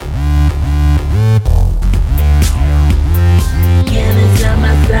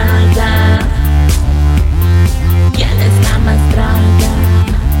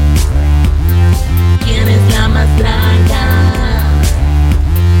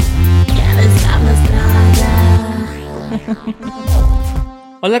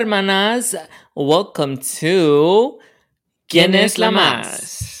Hola, hermanas. Welcome to ¿Quién es la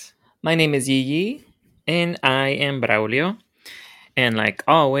más? My name is Yiyi. And I am Braulio. And like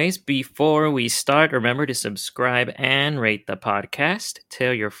always, before we start, remember to subscribe and rate the podcast.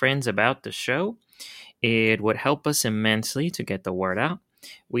 Tell your friends about the show. It would help us immensely to get the word out.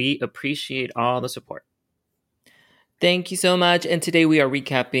 We appreciate all the support. Thank you so much. And today we are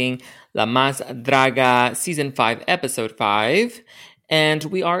recapping La Más Draga Season 5, Episode 5. And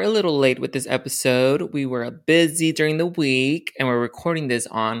we are a little late with this episode. We were busy during the week, and we're recording this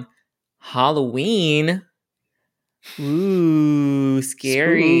on Halloween. Ooh,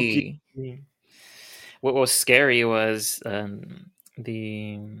 scary. Spooky. What was scary was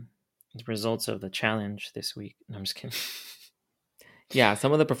the results of the challenge this week. No, I'm just kidding. Yeah,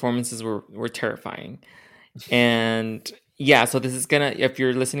 some of the performances were terrifying. And yeah, so this is gonna, if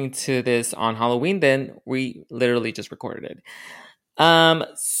you're listening to this on Halloween, then we literally just recorded it.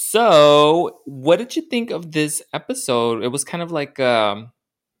 So what did you think of this episode? It was kind of like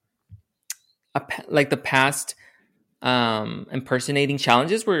like the past impersonating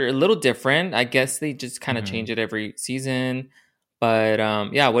challenges were a little different. I guess they just kind of change it every season. But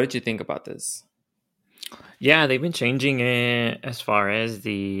yeah, what did you think about this? Yeah, they've been changing it as far as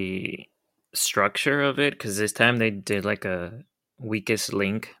the structure of it, because this time they did like a weakest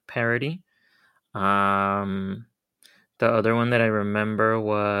link parody. The other one that I remember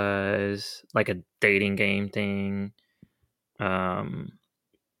was like a dating game thing. So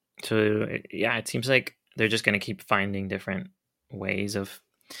yeah, it seems like they're just gonna keep finding different ways of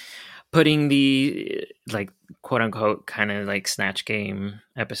putting the like quote unquote kind of like Snatch Game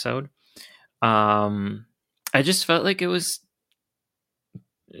episode. I just felt like it was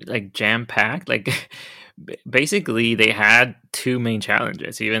like jam packed. Like basically they had two main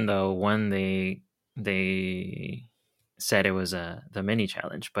challenges, even though one they said it was the mini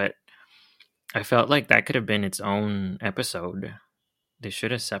challenge, but I felt like that could have been its own episode. They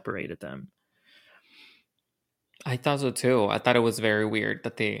should have separated them. I thought so too. I thought it was very weird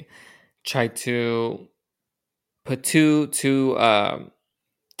that they tried to put two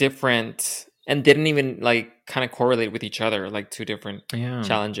different and didn't even like kind of correlate with each other, like two different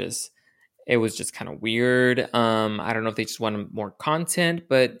challenges. It was just kind of weird. I don't know if they just wanted more content,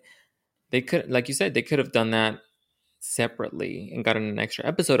 but they could, like you said, they could have done that separately and gotten an extra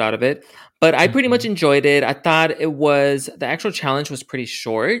episode out of it. But I pretty much enjoyed it. I thought the actual challenge was pretty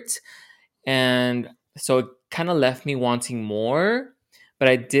short, and so it kind of left me wanting more. But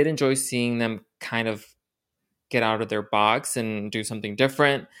I did enjoy seeing them kind of get out of their box and do something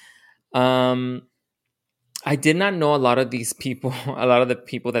different. I did not know a lot of these people, a lot of the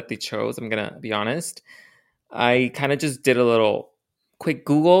people that they chose. I'm gonna be honest. I kind of just did a little quick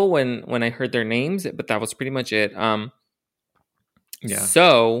Google when I heard their names, but that was pretty much it. Yeah.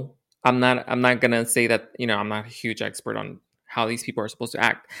 So I'm not gonna say that, I'm not a huge expert on how these people are supposed to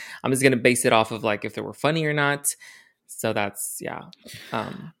act. I'm just gonna base it off of like if they were funny or not. So that's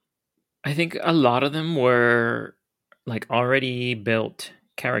I think a lot of them were like already built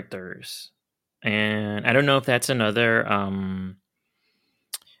characters, and I don't know if that's another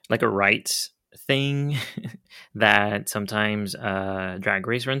like a rights thing that sometimes Drag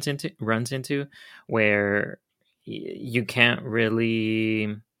Race runs into, where you can't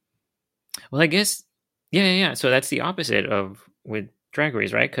really. Well, I guess yeah. So that's the opposite of with Drag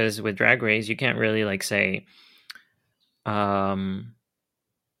Race, right? Because with Drag Race, you can't really like say, like I'm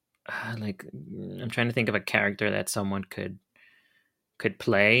trying to think of a character that someone could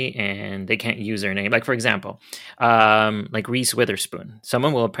play and they can't use their name. Like for example, like Reese Witherspoon.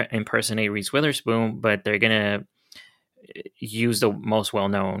 Someone will impersonate Reese Witherspoon, but they're gonna use the most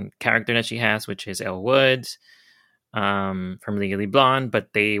well-known character that she has, which is Elle Woods from Legally Blonde,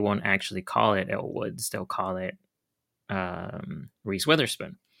 but they won't actually call it Elle Woods. They'll call it Reese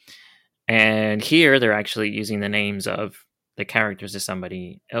Witherspoon. And here they're actually using the names of the characters that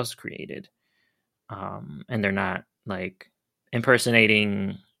somebody else created. And they're not like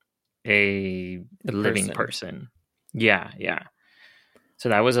impersonating a living person. Yeah. So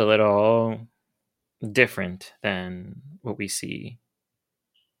that was a little different than what we see.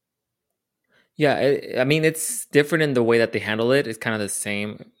 Yeah, I mean, it's different in the way that they handle it. It's kind of the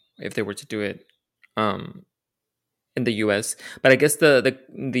same if they were to do it in the US. But I guess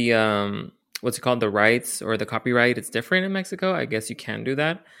the what's it called? The rights or the copyright, it's different in Mexico. I guess you can do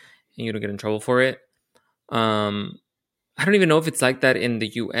that and you don't get in trouble for it. I don't even know if it's like that in the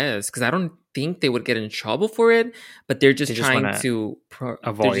US because I don't think they would get in trouble for it, but they're just trying to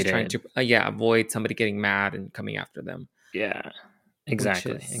avoid avoid somebody getting mad and coming after them. Yeah,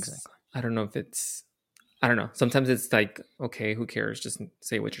 exactly. I don't know if it's I don't know. Sometimes it's like, okay, who cares? Just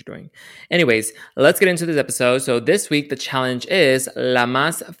say what you're doing. Anyways, let's get into this episode. So this week, the challenge is La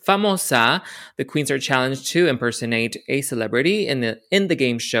Más Famosa. The queens are challenged to impersonate a celebrity in the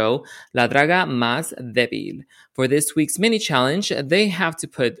game show La Draga Más Débil. For this week's mini challenge, they have to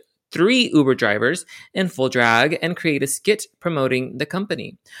put 3 Uber drivers in full drag and create a skit promoting the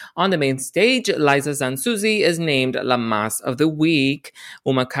company. On the main stage, Liza Zanzuzi is named La Más of the Week.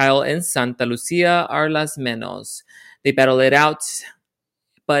 Uma Kyle and Santa Lucia are las menos. They battle it out,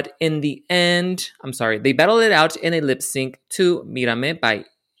 but in the end, they battle it out in a lip sync to Mírame by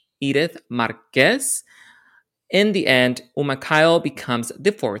Edith Marquez. In the end, Uma Kyle becomes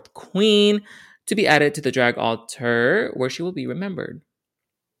the 4th queen to be added to the drag altar, where she will be remembered.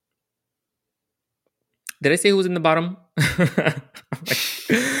 Did I say who was in the bottom?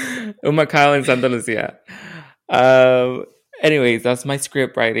 Uma Kyle and Santa Lucia. Anyways, that's my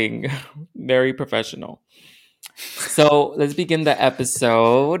script writing. Very professional. So let's begin the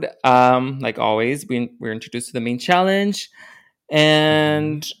episode. Like always, we're introduced to the main challenge.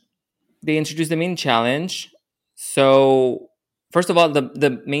 And they introduce the main challenge. So first of all,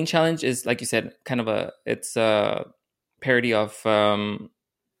 the main challenge is, like you said, kind of it's a parody of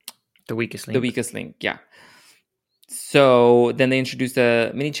The Weakest Link. The Weakest Link, yeah. So then they introduce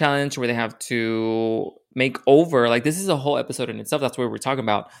the mini challenge where they have to make over. Like, this is a whole episode in itself. That's what we're talking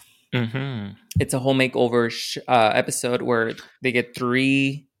about. Mm-hmm. It's a whole makeover episode where they get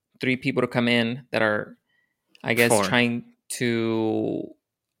three people to come in that are, I guess, 4. trying to.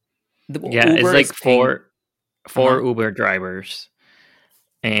 Uber it's like four Uber drivers,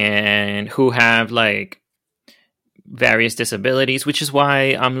 and who have like various disabilities, which is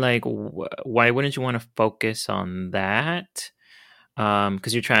why I'm like, why wouldn't you want to focus on that?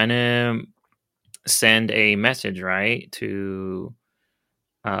 Because you're trying to send a message, right? To,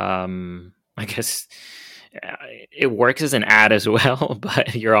 I guess it works as an ad as well,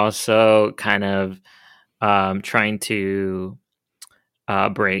 but you're also kind of trying to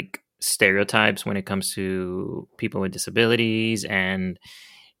break stereotypes when it comes to people with disabilities, and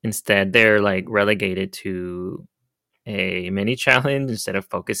instead they're like relegated to a mini challenge instead of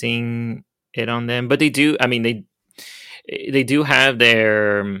focusing it on them. But they do, I mean, they do have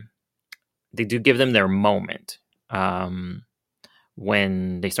they do give them their moment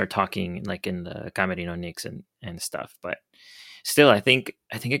when they start talking, like in the Camerino Nix and stuff. But still, I think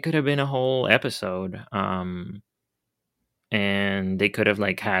it could have been a whole episode, and they could have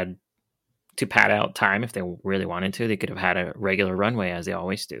like had to pad out time if they really wanted to. They could have had a regular runway as they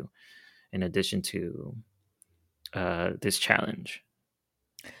always do, in addition to this challenge.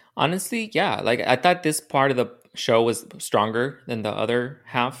 Honestly, yeah. Like, I thought this part of the show was stronger than the other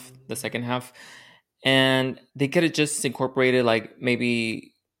half, the second half. And they could have just incorporated, like,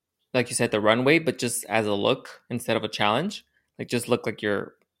 maybe, like you said, the runway, but just as a look instead of a challenge. Like, just look like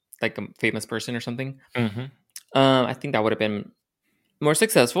you're like a famous person or something. Mm-hmm. I think that would have been more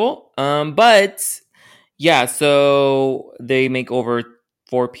successful. But yeah, so they make over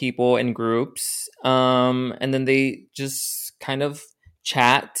 4 people in groups, and then they just kind of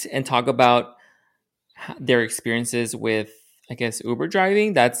chat and talk about their experiences with, I guess, Uber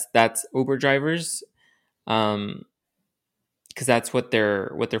driving. That's Uber drivers, because that's what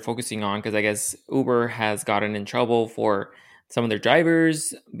they're focusing on. Because I guess Uber has gotten in trouble for some of their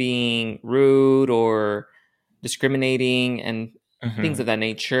drivers being rude or discriminating and things of that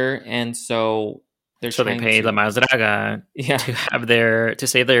nature, and so they pay La Más Draga to have to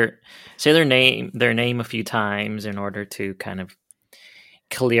say their name a few times in order to kind of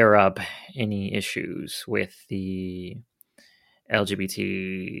clear up any issues with the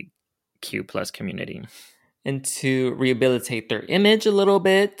LGBTQ plus community, and to rehabilitate their image a little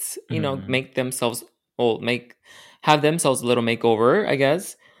bit. You know, have themselves a little makeover, I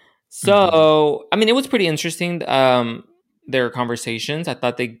guess. So I mean, it was pretty interesting. Their conversations, I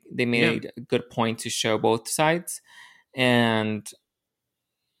thought they made a good point to show both sides, and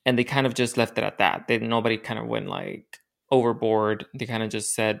they kind of just left it at that. Nobody kind of went like overboard. They kind of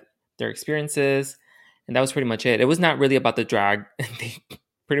just said their experiences, and that was pretty much it. It was not really about the drag. They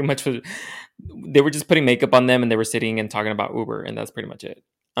were just putting makeup on them, and they were sitting and talking about Uber, and that's pretty much it.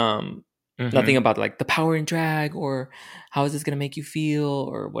 Nothing about like the power in drag or how is this gonna make you feel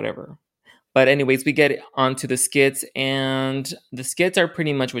or whatever. But anyways, we get onto the skits, and the skits are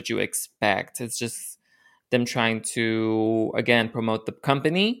pretty much what you expect. It's just them trying to, again, promote the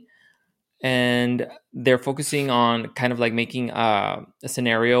company, and they're focusing on kind of like making a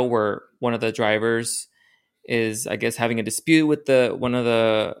scenario where one of the drivers is, I guess, having a dispute with one of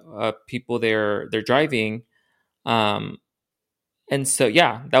the people they're driving, And so,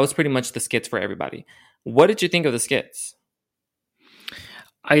 yeah, that was pretty much the skits for everybody. What did you think of the skits?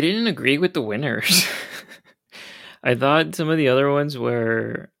 I didn't agree with the winners. I thought some of the other ones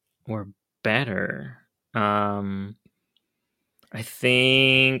were better. I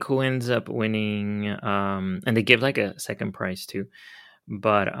think who ends up winning, and they give like a second prize too.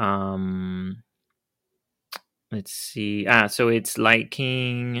 But let's see. So it's Light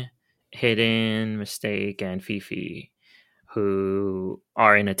King, Hidden, Mistake, and Fifi, who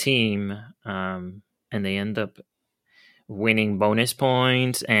are in a team, and they end up winning bonus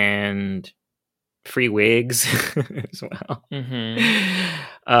points and free wigs as well.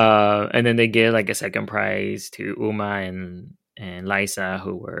 And then they give like a second prize to Uma and Liza,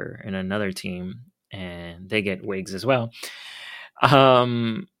 who were in another team, and they get wigs as well.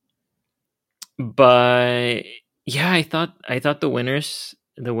 But yeah, I thought the winners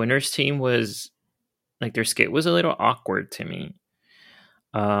team was like, their skit was a little awkward to me.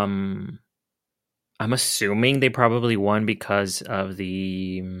 I'm assuming they probably won because of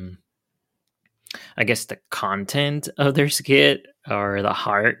the, I guess, the content of their skit or the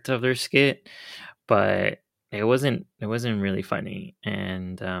heart of their skit, but it wasn't really funny,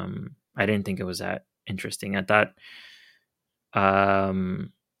 and I didn't think it was that interesting. I thought,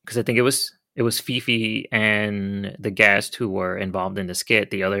 because I think it was Fifi and the guest who were involved in the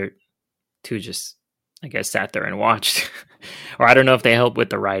skit. The other two just, I guess, sat there and watched, or I don't know if they helped with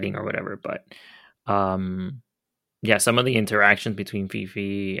the writing or whatever. But yeah, some of the interactions between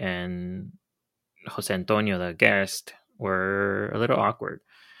Fifi and Jose Antonio, the guest, were a little awkward.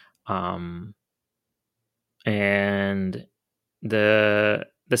 And the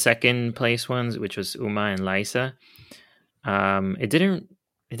second place ones, which was Uma and Liza, it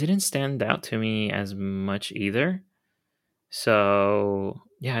didn't stand out to me as much either. So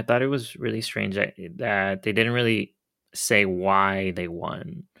yeah, I thought it was really strange that they didn't really say why they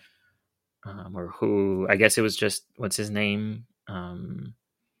won, or who. I guess it was just, what's his name,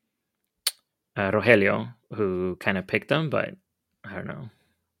 Rogelio, who kind of picked them, but I don't know.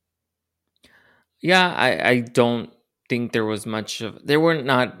 Yeah, I don't think there was much of. They're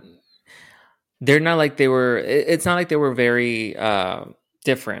not like they were. It's not like they were very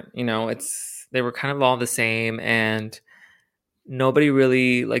different. You know, they were kind of all the same, and nobody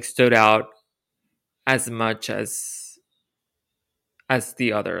really like stood out as much as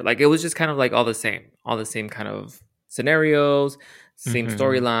the other. Like, it was just kind of like all the same kind of scenarios, same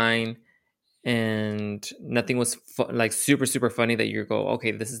storyline, and nothing was like super super funny that you go,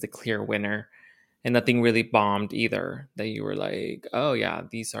 okay, this is the clear winner, and nothing really bombed either that you were like, oh yeah,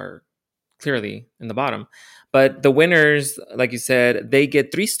 these are clearly in the bottom. But the winners, like you said, they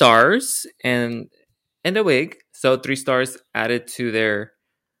get 3 stars and a wig, so 3 stars added to their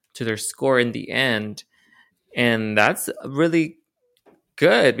score in the end, and that's really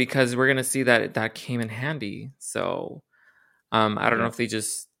good because we're gonna see that came in handy. So I don't know if they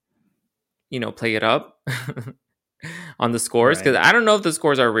just play it up on the scores, because I don't know if the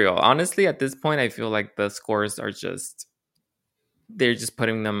scores are real. Honestly, at this point, I feel like the scores are they're just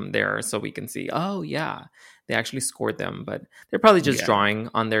putting them there so we can see, oh yeah, they actually scored them, but they're probably just drawing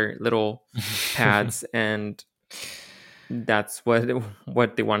on their little pads, and that's what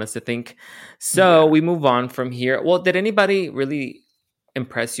they want us to think. So we move on from here. Well, did anybody really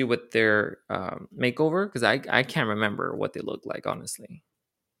impress you with their makeover? Because I can't remember what they look like, honestly.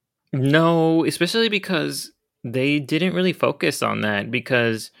 No, especially because they didn't really focus on that,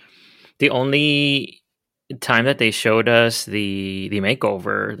 because the only time that they showed us the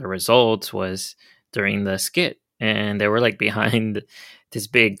makeover, the results, was during the skit, and they were like behind this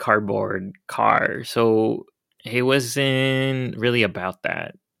big cardboard car, so it wasn't really about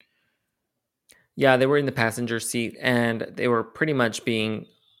that. Yeah, they were in the passenger seat, and they were pretty much being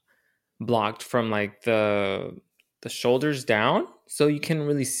blocked from like the shoulders down, so you can't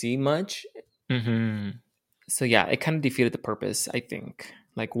really see much. So yeah, it kind of defeated the purpose, I think.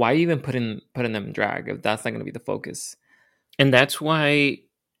 Like, why even put them in drag if that's not going to be the focus? And that's why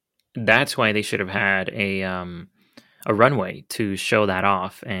they should have had a runway to show that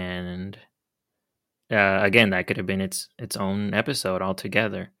off, and again, that could have been its own episode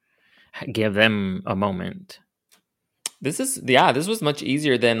altogether. Give them a moment. This was much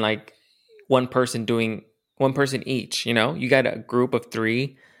easier than like one person each. You got a group of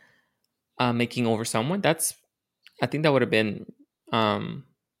 3 making over someone. I think that would have been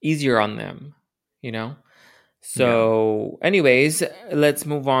easier on them. So anyways, let's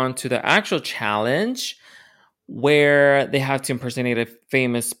move on to the actual challenge, where they have to impersonate a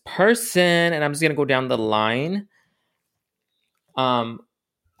famous person, and I'm just gonna go down the line.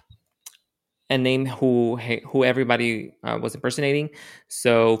 and name who everybody was impersonating.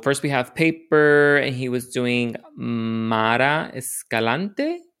 So first we have Paper, and he was doing Mara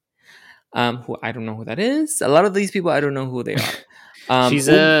Escalante, who I don't know who that is. A lot of these people, I don't know who they are. She's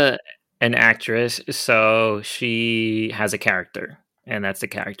an actress, so she has a character, and that's the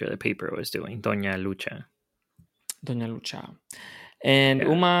character that Paper was doing, Doña Lucha. And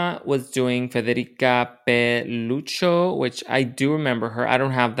Uma was doing Federica Pelucho, which I do remember her. I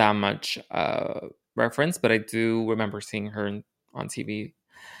don't have that much reference, but I do remember seeing her on TV.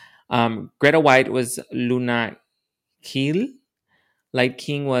 Greta White was Luna Gil. Light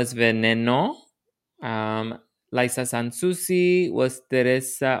King was Veneno. Liza Sansusi was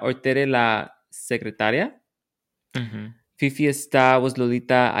Teresa or Tere la Secretaria. Mm-hmm. Fifi Esta was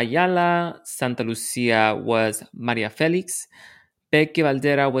Lolita Ayala. Santa Lucia was Maria Felix. Peque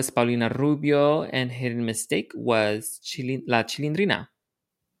Valdera was Paulina Rubio. And Hidden Mistake was La Chilindrina.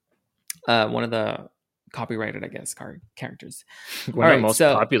 One of the copyrighted, I guess, characters. One of the most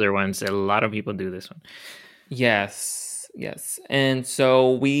popular ones. A lot of people do this one. Yes. And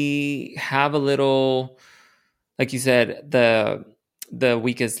so we have a little, like you said, the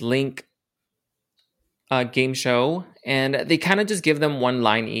Weakest Link game show, and they kind of just give them one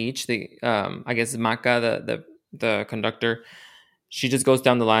line each. They, I guess Maka, the conductor, she just goes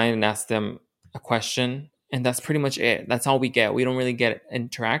down the line and asks them a question, and that's pretty much it. That's all we get. We don't really get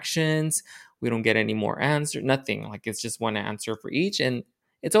interactions. We don't get any more answers. Nothing. Like, it's just one answer for each, and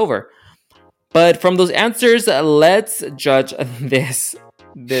it's over. But from those answers, let's judge this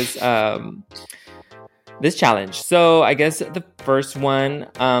challenge. So I guess the first one,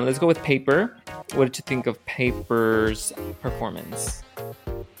 let's go with Paper. What did you think of Paper's performance?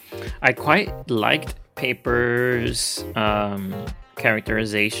 I quite liked Paper's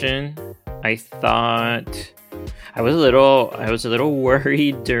characterization. I thought I was a little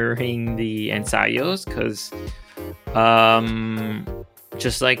worried during the ensayos because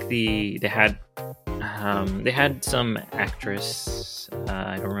just like they had some actress,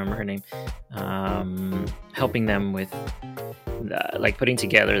 I don't remember her name, helping them with like putting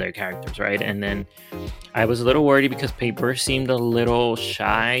together their characters, right? And then I was a little worried because Paper seemed a little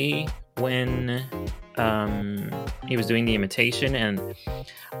shy when he was doing the imitation, and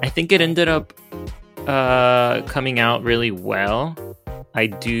I think it ended up coming out really well. I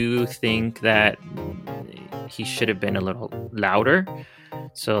do think that he should have been a little louder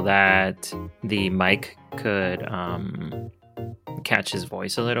so that the mic could catch his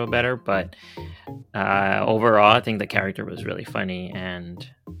voice a little better, but overall I think the character was really funny and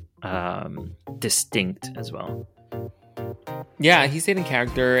distinct as well. Yeah, he stayed in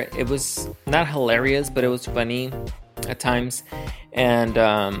character. It was not hilarious, but it was funny at times, and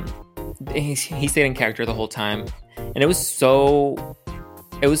he stayed in character the whole time, and it was so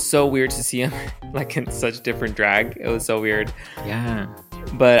weird to see him like in such different drag. It was so weird. Yeah,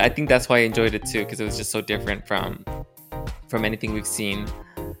 but I think that's why I enjoyed it too, because it was just so different from anything we've seen.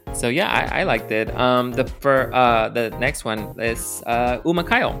 So yeah, I liked it. The next one is Uma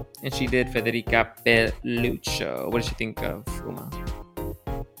Kyle, and she did Federica Pelucho. What did you think of Uma?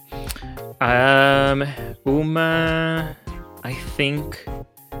 Uma, I think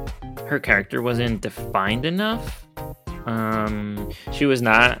her character wasn't defined enough. She was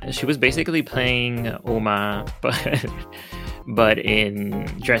basically playing Uma, but in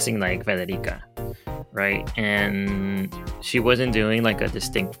dressing like Federica, right? And she wasn't doing like a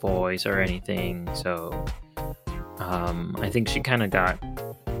distinct voice or anything, so I think she kind of got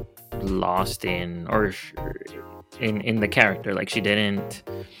lost in the character. Like, she didn't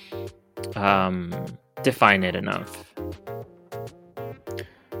define it enough.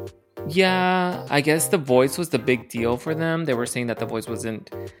 Yeah, I guess the voice was the big deal for them. They were saying that the voice wasn't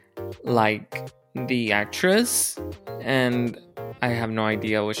like the actress, and I have no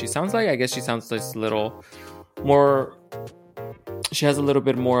idea what she sounds like. I guess she sounds just a little more, she has a little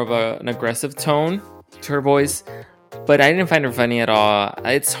bit more of an aggressive tone to her voice, but I didn't find her funny at all.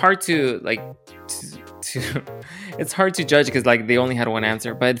 It's hard to it's hard to judge because like they only had one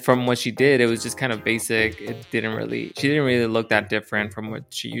answer, but from what she did, it was just kind of basic. She didn't really look that different from what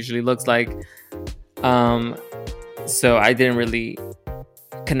she usually looks like. So I didn't really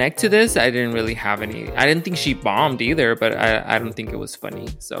connect to this. I didn't think she bombed either, but I don't think it was funny.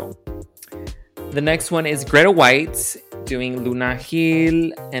 So the next one is Greta White doing Luna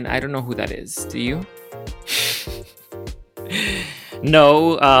Gil, and I don't know who that is. Do you?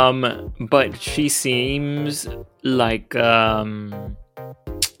 No, but she seems like kind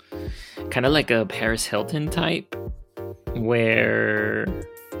of like a Paris Hilton type, where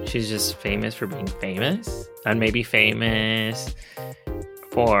she's just famous for being famous, and maybe famous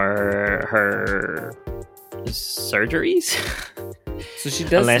for her surgeries. So she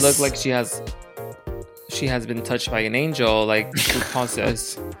does look like she has been touched by an angel, like RuPaul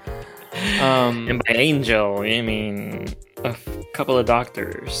says. And by angel, I mean a couple of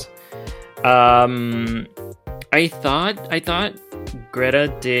doctors. I thought Greta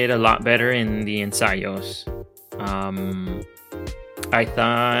did a lot better in the ensayos. I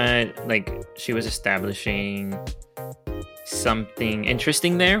thought like she was establishing something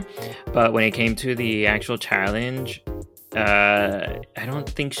interesting there, but when it came to the actual challenge, I don't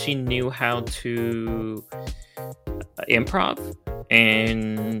think she knew how to improv,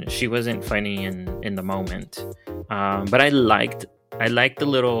 and she wasn't funny in the moment. But I liked the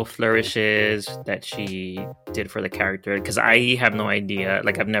little flourishes that she did for the character, because I have no idea,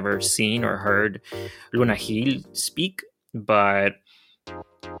 like I've never seen or heard Luna Gil speak, but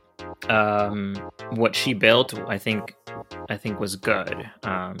what she built, I think was good.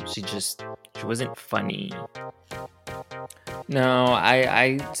 She wasn't funny. No,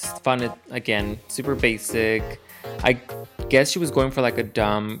 I just found it, again, super basic. I guess she was going for like a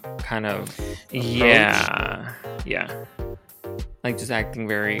dumb kind of approach. Yeah. Like just acting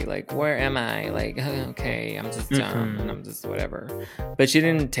very like, where am I? Like, okay, I'm just dumb and I'm just whatever. But she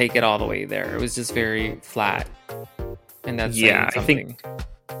didn't take it all the way there. It was just very flat. And that's something.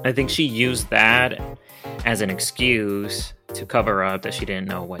 I think she used that as an excuse to cover up that she didn't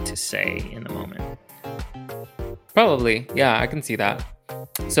know what to say in the moment. Probably. Yeah, I can see that.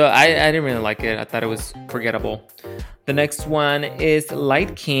 So I didn't really like it. I thought it was forgettable. The next one is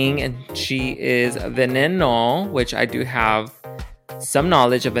Light King, and she is Veneno, which I do have some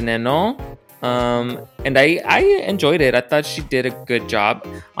knowledge of Veneno. And I enjoyed it. I thought she did a good job.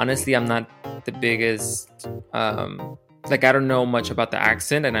 Honestly, I'm not the biggest... like, I don't know much about the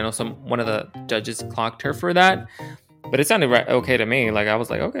accent, and I know one of the judges clocked her for that. But it sounded okay to me. Like, I was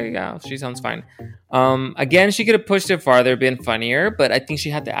like, okay, yeah, she sounds fine. Again, she could have pushed it farther, been funnier, but I think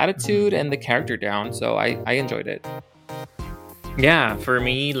she had the attitude and the character down, so I enjoyed it. Yeah, for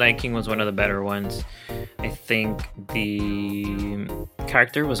me, Light King was one of the better ones. I think the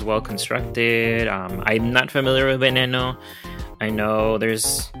character was well constructed. I'm not familiar with Veneno. I know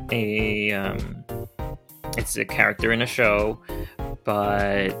there's it's a character in a show,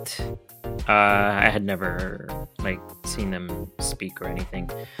 but I had never like seen them speak or anything.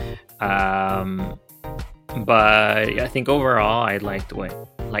 But I think overall I liked what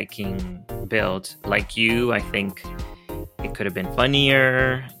Light King built. Like you, I think it could have been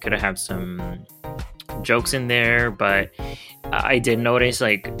funnier, could have had some jokes in there, but I did notice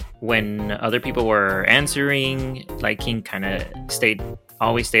like when other people were answering, Light King kind of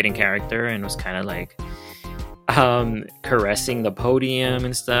always stayed in character and was kind of like caressing the podium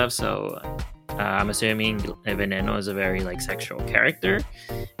and stuff. So I'm assuming Veneno is a very like sexual character.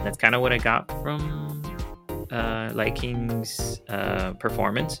 That's kind of what I got from Light King's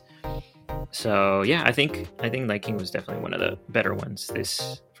performance. So yeah, I think Light King was definitely one of the better ones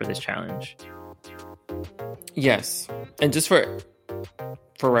for this challenge. Yes, and just for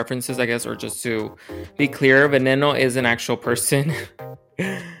references, I guess, or just to be clear, Veneno is an actual person.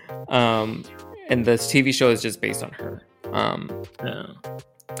 And the TV show is just based on her.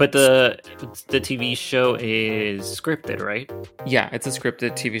 But the TV show is scripted, right? Yeah, it's a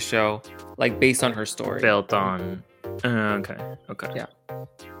scripted TV show, like based on her story. Built on. Okay. Yeah.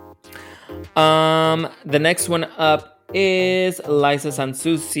 The next one up is Liza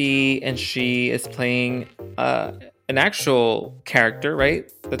Sansusi, and she is playing an actual character, right?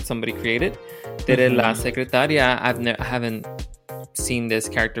 That somebody created. Tere la Secretaria. I haven't seen this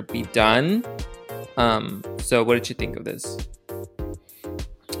character be done. So what did you think of this?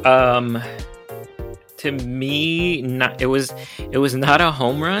 To me, it was not a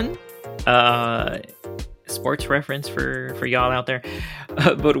home run. Sports reference for y'all out there,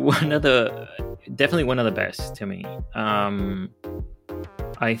 but definitely one of the best to me.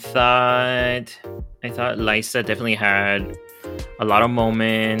 I thought Liza definitely had a lot of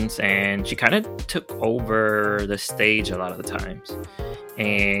moments, and she kind of took over the stage a lot of the times,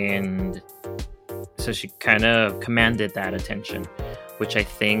 and so she kind of commanded that attention, which I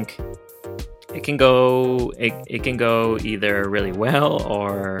think it can go either really well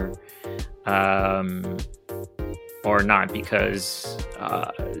or not, because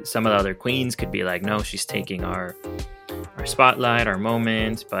some of the other queens could be like, no, she's taking our spotlight, our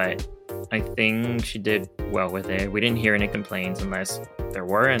moments, but I think she did well with it. We didn't hear any complaints, unless there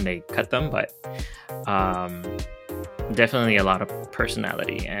were and they cut them, but definitely a lot of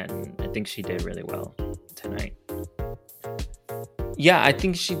personality, and I think she did really well tonight. Yeah, I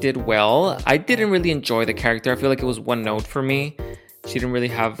think she did well. I didn't really enjoy the character. I feel like it was one note for me. she didn't really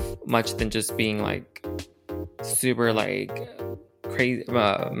have much than just being like super like crazy,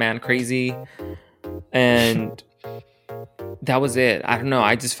 man crazy, and that was it. I don't know.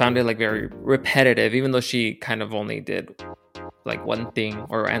 I just found it like very repetitive, even though she kind of only did like one thing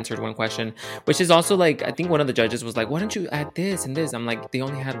or answered one question, which is also like, I think one of the judges was like, why don't you add this and this? I'm like, they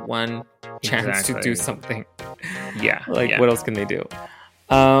only had one chance to do something. Yeah. Like, what else can they do?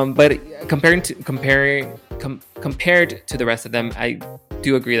 But compared to the rest of them, I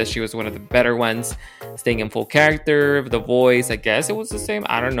do agree that she was one of the better ones, staying in full character. The voice, I guess it was the same.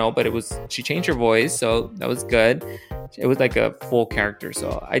 I don't know, but she changed her voice, so that was good. It was like a full character,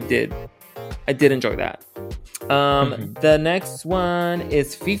 so I did enjoy that. The next one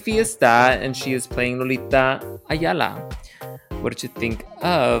is Fifi Está, and she is playing Lolita Ayala. What did you think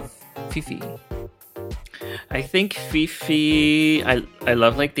of Fifi? I think Fifi, I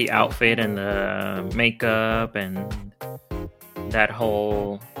love like the outfit and the makeup and that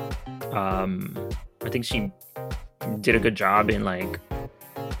whole I think she did a good job in like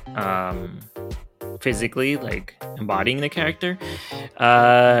physically like embodying the character,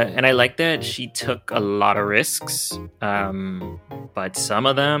 and I like that she took a lot of risks, but some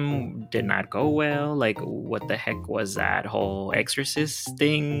of them did not go well. Like, what the heck was that whole exorcist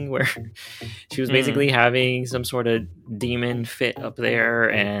thing where she was basically having some sort of demon fit up there,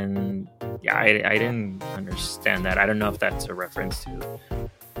 and yeah, I didn't understand that. I don't know if that's a reference to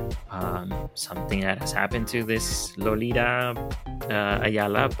something that has happened to this Lolita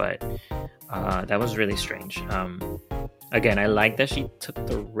Ayala, but that was really strange. Again, I like that she took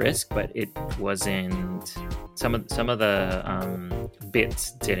the risk, but it wasn't, some of the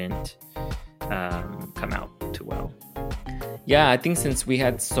bits didn't come out too well. Yeah, I think since we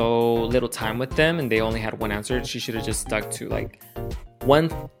had so little time with them and they only had one answer, she should have just stuck to like one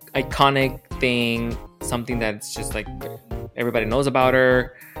iconic thing, something that's just like everybody knows about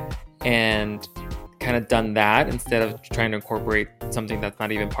her, and kind of done that instead of trying to incorporate something that's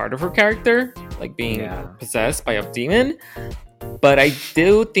not even part of her character, like being possessed by a demon. But I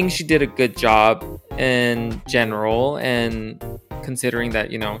do think she did a good job in general, and considering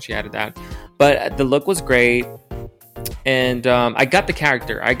that, you know, she added that. But the look was great, and I got the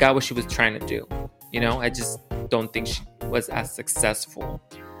character. I got what she was trying to do. You know, I just don't think she was as successful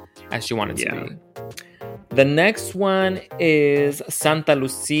as she wanted to be. The next one is Santa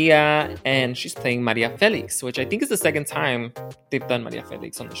Lucia, and she's playing Maria Felix, which I think is the second time they've done Maria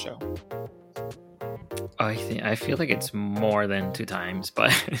Felix on the show. I feel like it's more than 2 times,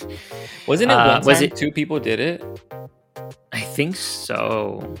 but wasn't it one time 2 people did it? I think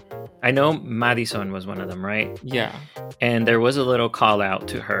so. I know Madison was one of them, right? Yeah. And there was a little call out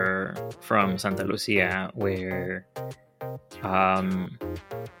to her from Santa Lucia where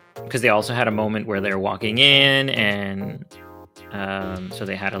because they also had a moment where they're walking in, and so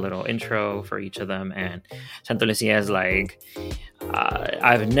they had a little intro for each of them, and Santa Lucia is like,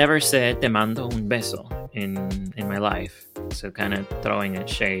 I've never said te mando un beso in my life, so kind of throwing a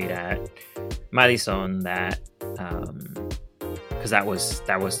shade at Madison, that because that was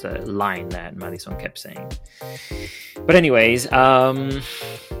the line that Madison kept saying. But anyways,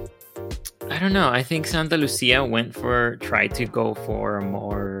 I don't know. I think Santa Lucia tried to go for a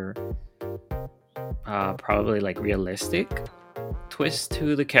more probably like realistic twist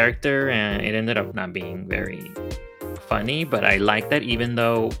to the character, and it ended up not being very funny. But I like that even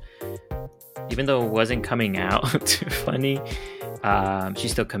though it wasn't coming out funny, she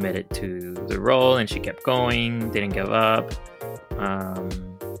still committed to the role and she kept going, didn't give up.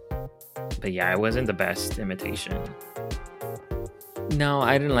 But yeah, it wasn't the best imitation. No,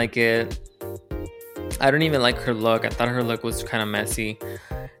 I didn't like it. I don't even like her look. I thought her look was kind of messy,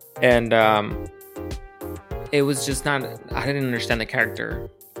 and it was just not. I didn't understand the character.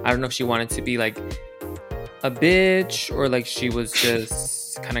 I don't know if she wanted to be like a bitch or like she was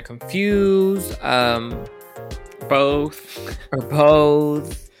just kind of confused. Both.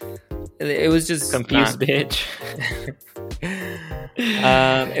 It was just confused bitch.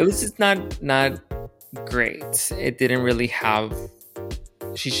 It was just not great. It didn't really have.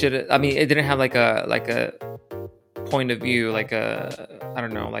 She should. I mean, it didn't have like a point of view, like I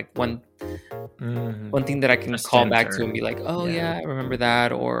don't know, like one thing that I can call back to and be like, oh yeah, I remember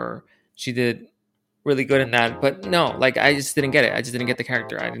that, or she did really good in that. But no, like I just didn't get it. I just didn't get the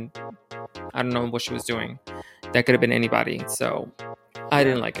character. I don't know what she was doing. That could have been anybody. So I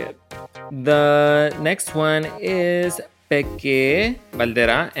didn't like it. The next one is Peque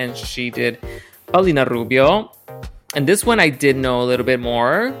Valdera, and she did Paulina Rubio. And this one I did know a little bit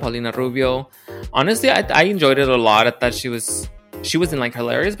more. Paulina Rubio. Honestly, I enjoyed it a lot. I thought she was she wasn't like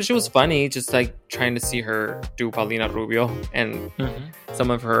hilarious, but she was funny. Just like trying to see her do Paulina Rubio and some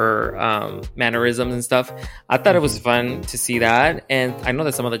of her mannerisms and stuff. I thought it was fun to see that, and I know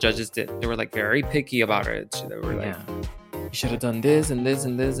that some of the judges they were like very picky about it. They were like, you should have done this and this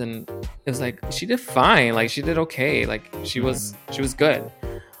and this, and it was like she did fine. Like she did okay. Like she was good.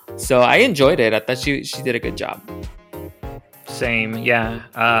 So I enjoyed it. I thought she did a good job. Same, yeah.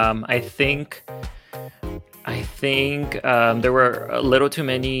 I think there were a little too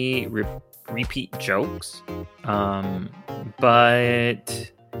many repeat jokes,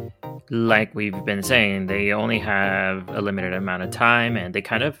 but like we've been saying, they only have a limited amount of time, and that's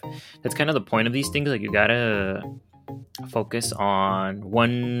kind of the point of these things. Like you gotta focus on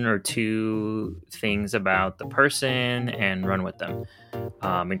one or two things about the person and run with them,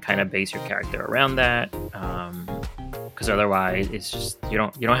 and kind of base your character around that. Because otherwise, it's just you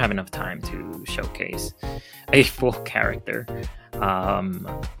don't have enough time to showcase a full character.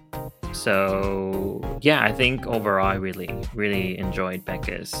 So yeah, I think overall, I really enjoyed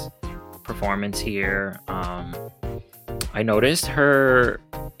Becca's performance here. I noticed her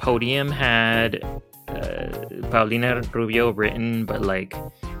podium had Paulina Rubio written, but like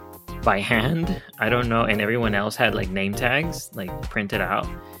by hand. I don't know, and everyone else had like name tags like printed out.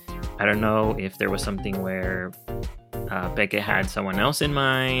 I don't know if there was something where Becca had someone else in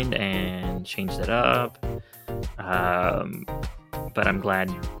mind and changed it up, but I'm glad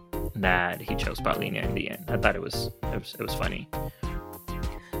that he chose Paulina in the end. I thought it was funny.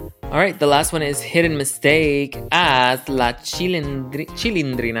 All right, the last one is Hidden Mistake as La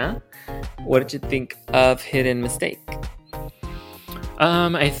Chilindrina. What did you think of Hidden Mistake?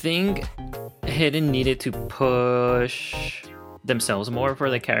 I think Hidden needed to push themselves more for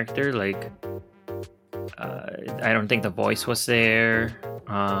the character. Like, I don't think the voice was there,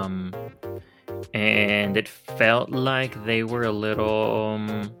 and it felt like they were a little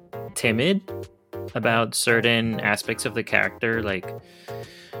timid about certain aspects of the character. Like,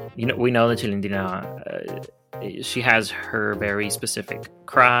 we know that Chilindrina, she has her very specific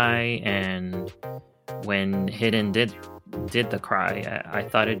cry, and when Hidden did the cry, I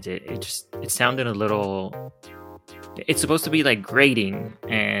thought it sounded a little. It's supposed to be like grating,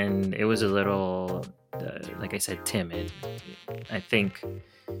 and it was a little, like I said, timid. I think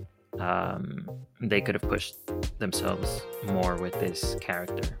they could have pushed themselves more with this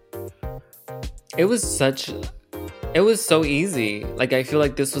character. It was so easy. Like, I feel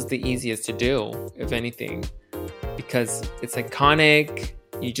like this was the easiest to do, if anything, because it's iconic.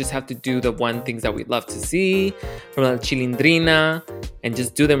 You just have to do the one things that we'd love to see from La Chilindrina and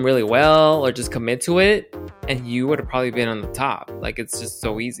just do them really well, or just commit to it, and you would have probably been on the top. Like, it's just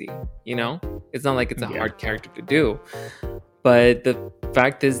so easy, you know? It's not like it's a hard character to do. But the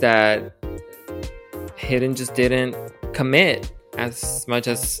fact is that Hidden just didn't commit as much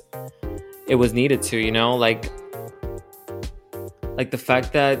as it was needed to, you know? Like the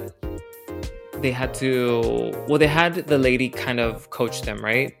fact that they had the lady kind of coach them,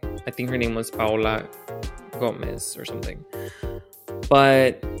 right? I think her name was Paola Gomez or something.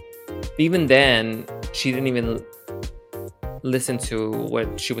 But even then, she didn't even listen to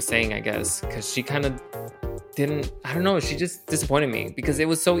what she was saying, I guess, because she kind of didn't, I don't know, she just disappointed me because it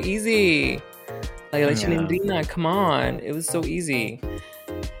was so easy. Like Chilindrina, come on. It was so easy.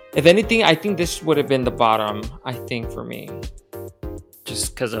 If anything, I think this would have been the bottom, I think, for me.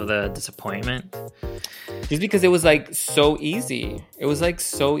 Just because of the disappointment? Just because it was like so easy. It was like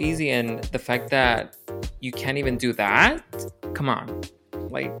so easy, and the fact that you can't even do that? Come on.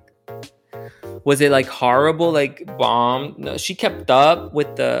 Like, was it like horrible, like bomb? No, she kept up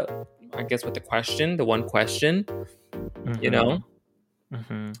with the question, the one question, you know?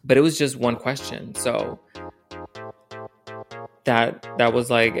 Mm-hmm. But it was just one question. So that was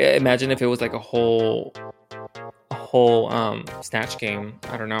like, imagine if it was like a whole Snatch Game.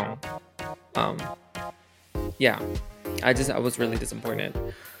 I don't know. Yeah, I was really disappointed.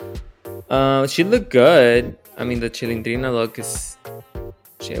 She looked good. I mean, the Chilindrina look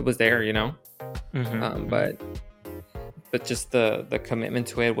it was there, you know. Mm-hmm. But just the commitment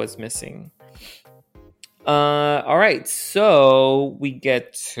to it was missing. All right, so we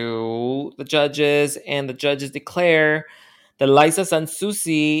get to the judges, and the judges declare that Liza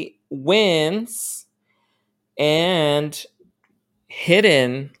Sansusi wins, and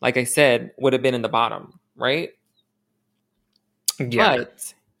Hidden, like I said, would have been in the bottom, right? Yeah.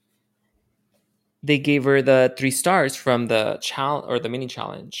 But they gave her the 3 stars from the challenge or the mini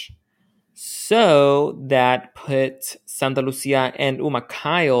challenge. So that put Santa Lucia and Uma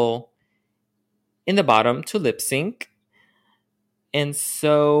Kyle in the bottom to lip sync. And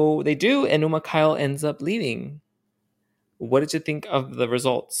so they do, and Uma Kyle ends up leaving. what did you think of the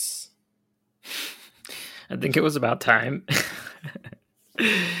results? I think it was about time.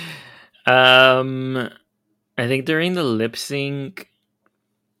 I think during the lip sync,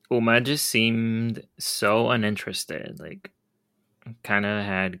 Uma just seemed so uninterested, like kind of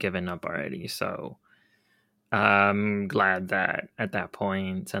had given up already. So I'm glad that at that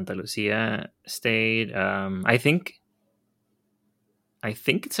point Santa Lucia stayed. I think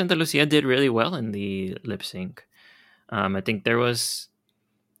Santa Lucia did really well in the lip sync. I think there was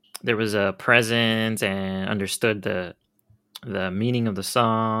a presence and understood the meaning of the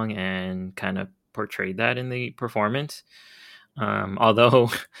song and kind of portrayed that in the performance. Although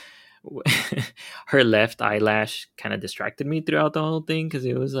her left eyelash kind of distracted me throughout the whole thing because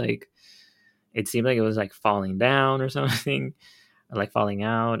it seemed like it was like falling down or something, like falling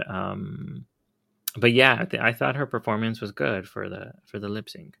out. But yeah, I thought her performance was good for the lip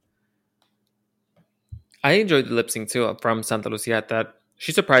sync. I enjoyed the lip sync too from Santa Lucia. I thought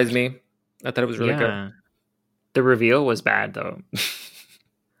she surprised me. I thought it was really good. The reveal was bad though.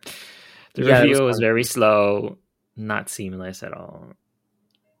 The reveal was very slow, not seamless at all.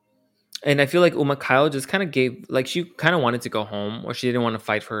 And I feel like Uma Kyle just kind of gave, like, she kind of wanted to go home, or she didn't want to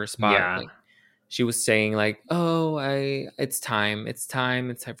fight for her spot. Yeah. Like, she was saying like, "Oh, it's time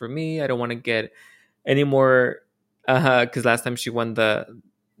for me. I don't want to get any more." Because last time she won the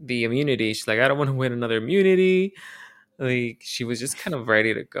immunity, she's like, "I don't want to win another immunity." Like, she was just kind of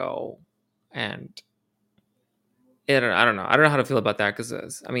ready to go, and I don't know how to feel about that.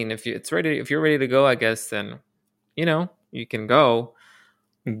 Because I mean, if you're ready to go, I guess then, you can go.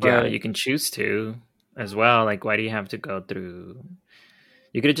 Yeah, you can choose to as well. Like, why do you have to go through?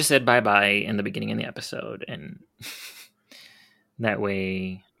 You could have just said bye-bye in the beginning of the episode, and that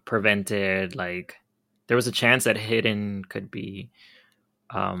way prevented, like, there was a chance that Hidden could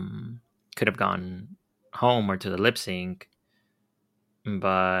have gone home or to the lip sync,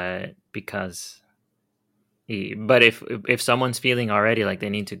 but if someone's feeling already like they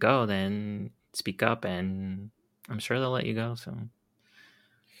need to go, then speak up, and I'm sure they'll let you go. So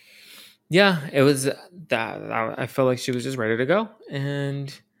yeah, it was that I felt like she was just ready to go.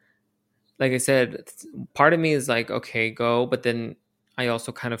 And like I said, part of me is like, okay, go. But then I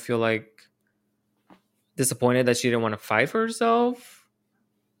also kind of feel like disappointed that she didn't want to fight for herself.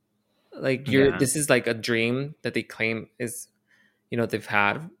 Like, this is like a dream that they claim is, they've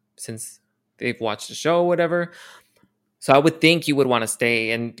had since they've watched the show or whatever. So I would think you would want to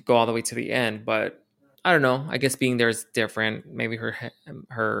stay and go all the way to the end. But I don't know. I guess being there is different. Maybe her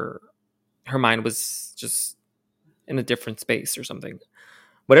mind was just in a different space or something.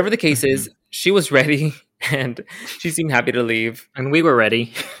 Whatever the case is, she was ready and she seemed happy to leave. And we were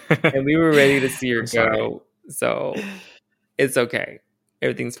ready. And we were ready to see her go. So it's okay.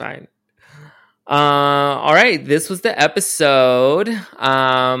 Everything's fine. All right. This was the episode.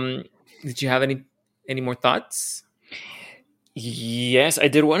 Did you have any more thoughts? Yes, I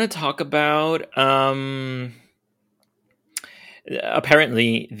did want to talk about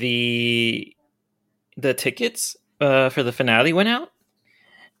apparently the tickets for the finale went out,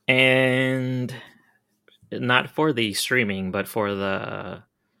 and not for the streaming, but for the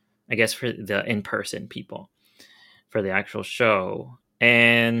in-person people for the actual show.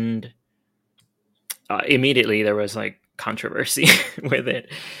 And immediately there was like controversy with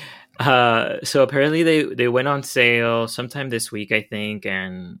it. So apparently they went on sale sometime this week, I think,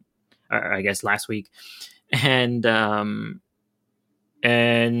 or I guess last week, and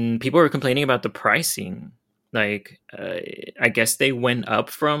people were complaining about the pricing. Like, I guess they went up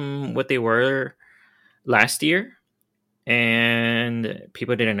from what they were last year, and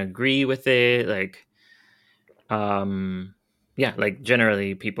people didn't agree with it. Like, like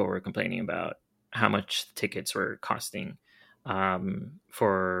generally people were complaining about how much tickets were costing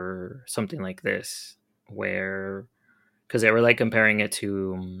for something like this, because they were like comparing it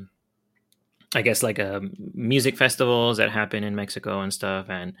to, I guess, like music festivals that happen in Mexico and stuff,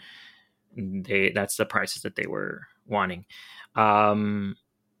 and that's the prices that they were wanting. And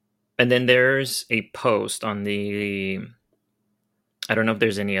then there's a post on I don't know if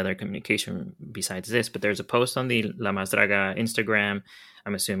there's any other communication besides this, but there's a post on the La Más Draga Instagram.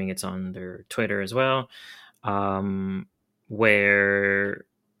 I'm assuming it's on their Twitter as well, where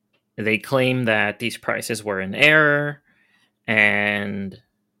they claim that these prices were in error, and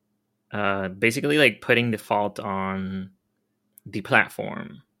basically like putting the fault on the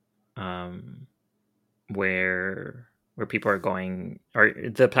platform where people are going, or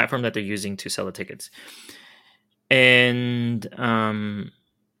the platform that they're using to sell the tickets. And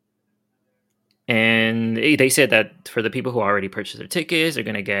they said that for the people who already purchased their tickets, they're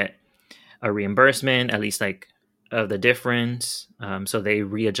going to get a reimbursement, at least like of the difference, so they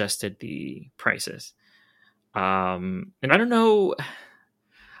readjusted the prices. And I don't know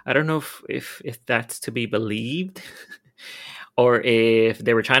if that's to be believed, or if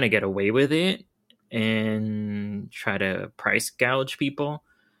they were trying to get away with it and try to price gouge people.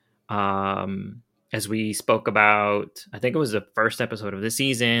 As we spoke about, I think it was the first episode of the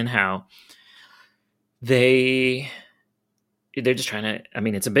season, how they're just trying to, I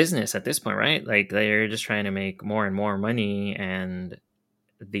mean, it's a business at this point, right? Like, they're just trying to make more and more money, and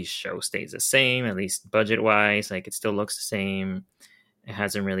the show stays the same, at least budget wise. Like, it still looks the same. It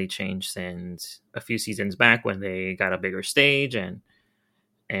hasn't really changed since a few seasons back when they got a bigger stage, and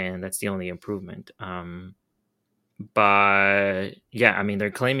that's the only improvement. But yeah, I mean, they're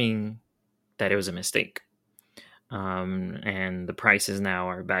claiming that it was a mistake. And the prices now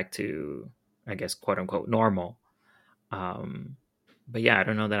are back to, I guess, quote unquote, normal. But yeah, I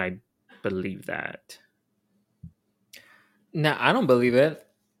don't know that I believe that. No, I don't believe it.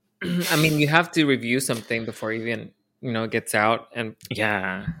 I mean, you have to review something before even, it gets out. And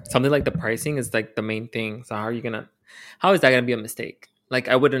yeah, something like the pricing is like the main thing. So how is that gonna be a mistake? Like,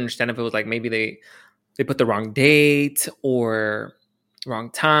 I would understand if it was like maybe they put the wrong date or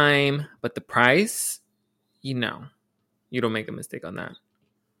wrong time, but the price, you don't make a mistake on that.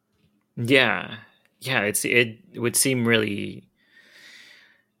 Yeah. It would seem really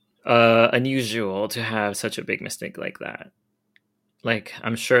unusual to have such a big mistake like that. Like,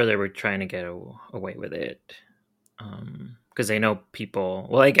 I'm sure they were trying to get away with it, because they know people.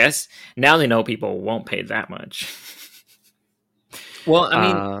 Well, I guess now they know people won't pay that much. Well, I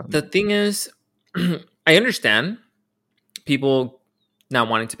mean, the thing is, I understand people not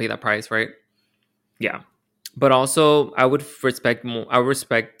wanting to pay that price, right? Yeah. But also, I would respect La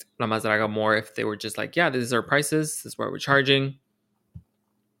Más Draga more if they were just like, yeah, this is our prices, this is what we're charging,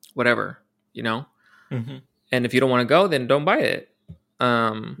 whatever, Mm-hmm. And if you don't want to go, then don't buy it.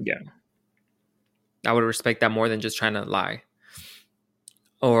 Yeah. I would respect that more than just trying to lie.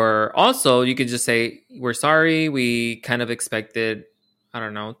 Or also, you could just say, we're sorry, we kind of expected, I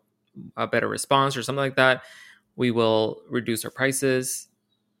don't know, a better response or something like that. We will reduce our prices.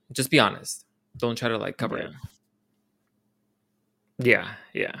 Just be honest. Don't try to like cover it. Yeah.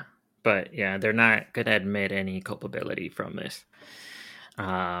 But yeah, they're not going to admit any culpability from this.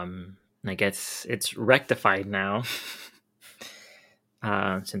 I guess it's rectified now.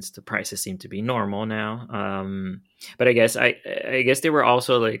 Since the prices seem to be normal now. But I guess they were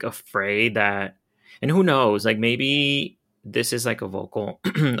also like afraid that, and who knows, like maybe this is like a vocal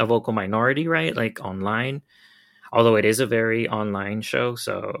minority, right? Like online, although it is a very online show,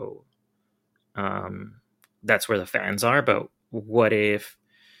 so that's where the fans are. But what if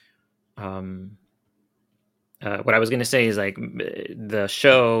what I was going to say is, like, the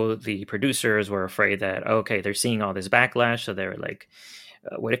show, the producers were afraid that, okay, they're seeing all this backlash, so they're like,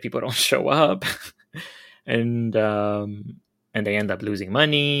 what if people don't show up? and they end up losing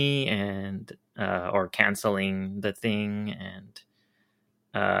money and or canceling the thing,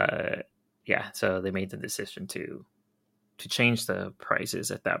 and so they made the decision to change the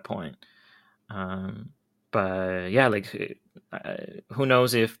prices at that point. But yeah, like, who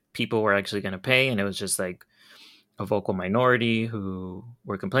knows if people were actually going to pay, and it was just like a vocal minority who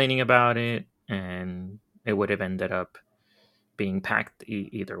were complaining about it, and it would have ended up being packed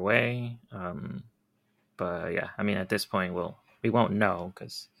either way. But yeah, I mean, at this point, we won't know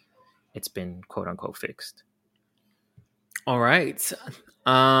because it's been quote unquote fixed. All right. So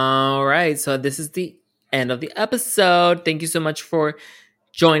this is the end of the episode. Thank you so much for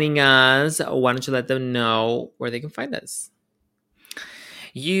joining us. Why don't you let them know where they can find us?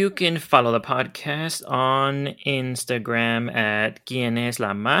 You can follow the podcast on Instagram at Quien es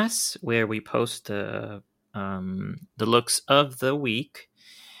la Más, where we post the looks of the week.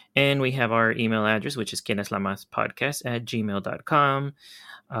 And we have our email address, which is quieneslamaspodcast@gmail.com,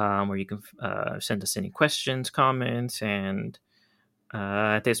 where you can send us any questions, comments, and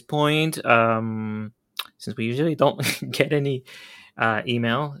at this point, since we usually don't get any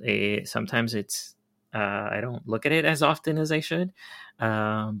email, sometimes it's I don't look at it as often as I should.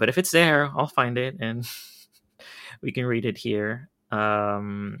 But if it's there, I'll find it and we can read it here.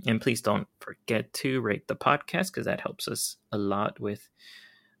 And please don't forget to rate the podcast, because that helps us a lot with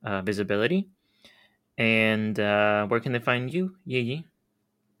visibility. And where can they find you, Yi?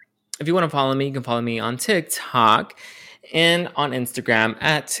 If you want to follow me, you can follow me on TikTok and on Instagram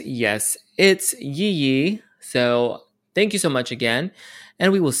at Yes It's Yi. So thank you so much again.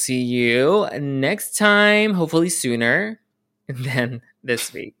 And we will see you next time, hopefully sooner than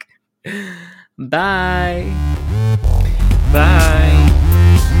this week. Bye. Bye.